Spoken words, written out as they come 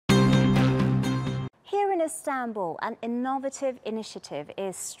in Istanbul, an innovative initiative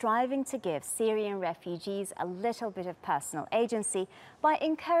is striving to give Syrian refugees a little bit of personal agency by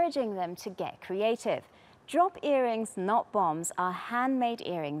encouraging them to get creative. Drop earrings, not bombs, are handmade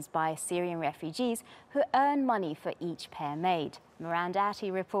earrings by Syrian refugees who earn money for each pair made. Miranda Atty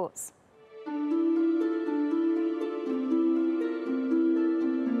reports.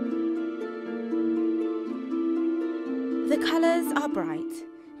 The colours are bright,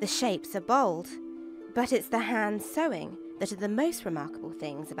 the shapes are bold, but it's the hand sewing that are the most remarkable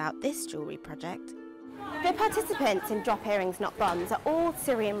things about this jewellery project. The participants in Drop Earrings Not Bombs are all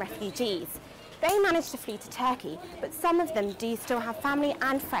Syrian refugees. They managed to flee to Turkey, but some of them do still have family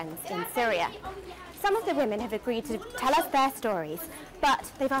and friends in Syria. Some of the women have agreed to tell us their stories,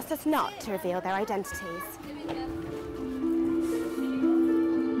 but they've asked us not to reveal their identities.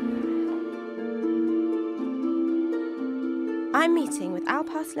 I'm meeting with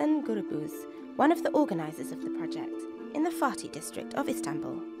Alparslan Gurubuz, one of the organisers of the project, in the Fatih district of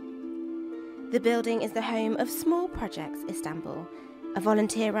Istanbul. The building is the home of Small Projects Istanbul, a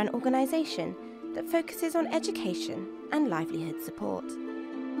volunteer-run organisation that focuses on education and livelihood support.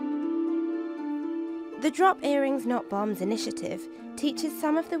 The Drop Earrings Not Bombs initiative teaches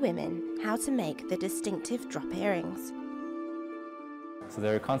some of the women how to make the distinctive drop earrings. So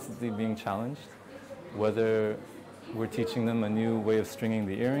they're constantly being challenged, whether we're teaching them a new way of stringing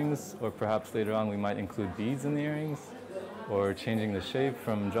the earrings, or perhaps later on we might include beads in the earrings, or changing the shape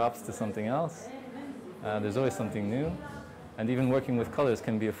from drops to something else. There's always something new, and even working with colors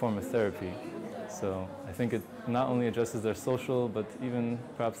can be a form of therapy. So I think it not only addresses their social, but even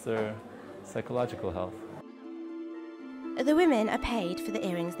perhaps their psychological health. The women are paid for the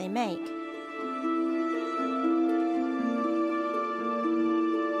earrings they make.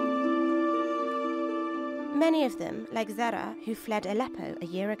 Many of them, like Zara, who fled Aleppo a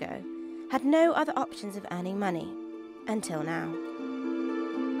year ago, had no other options of earning money, until now.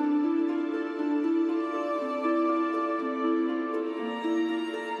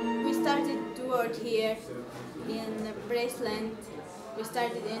 We started to work here in Braceland. We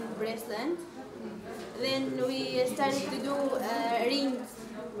started in Braceland. Then we started to do rings,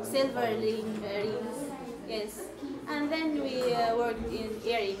 silver rings, yes. And then we worked in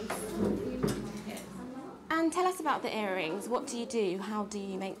earrings. And tell us about the earrings. What do you do? How do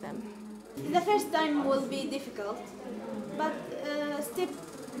you make them? The first time will be difficult, but step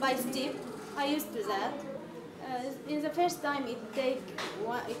by step, I used to that. In the first time, it take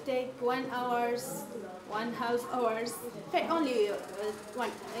 1 hour, 1.5 hours, only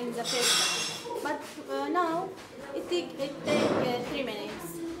one in the first time. But now it take 3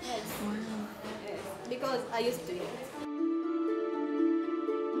 minutes. Yes. Wow. Yes, because I used to it.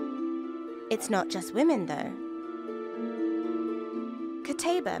 It's not just women, though.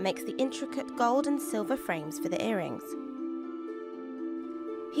 Kateba makes the intricate gold and silver frames for the earrings.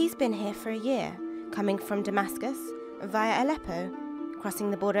 He's been here for a year, coming from Damascus, via Aleppo, crossing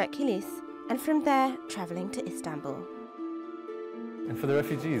the border at Kilis, and from there travelling to Istanbul. And for the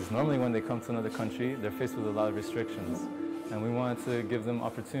refugees, normally when they come to another country, they're faced with a lot of restrictions. And we wanted to give them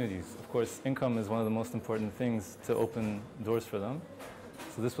opportunities. Of course, income is one of the most important things to open doors for them.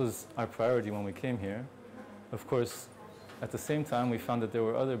 So this was our priority when we came here. Of course, at the same time, we found that there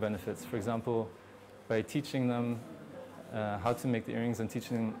were other benefits. For example, by teaching them how to make the earrings and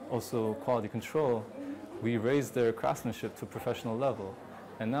teaching them also quality control, we raised their craftsmanship to a professional level.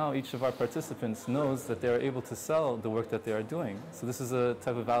 And now each of our participants knows that they are able to sell the work that they are doing. So this is a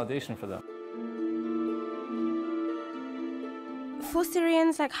type of validation for them. For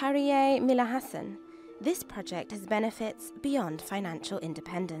Syrians like Hariye Mila Hassan, this project has benefits beyond financial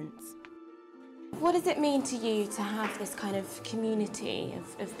independence. What does it mean to you to have this kind of community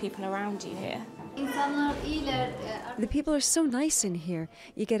of people around you here? The people are so nice in here.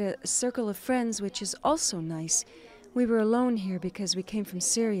 You get a circle of friends, which is also nice. We were alone here because we came from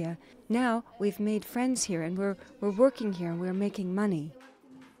Syria. Now we've made friends here and we're working here and we're making money.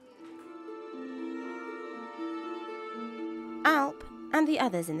 Alp and the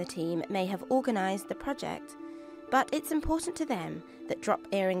others in the team may have organised the project, but it's important to them that Drop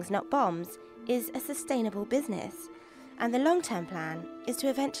Earrings Not Bombs is a sustainable business, and the long-term plan is to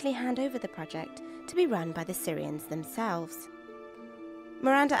eventually hand over the project to be run by the Syrians themselves.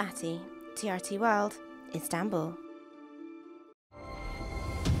 Miranda Atty, TRT World, Istanbul.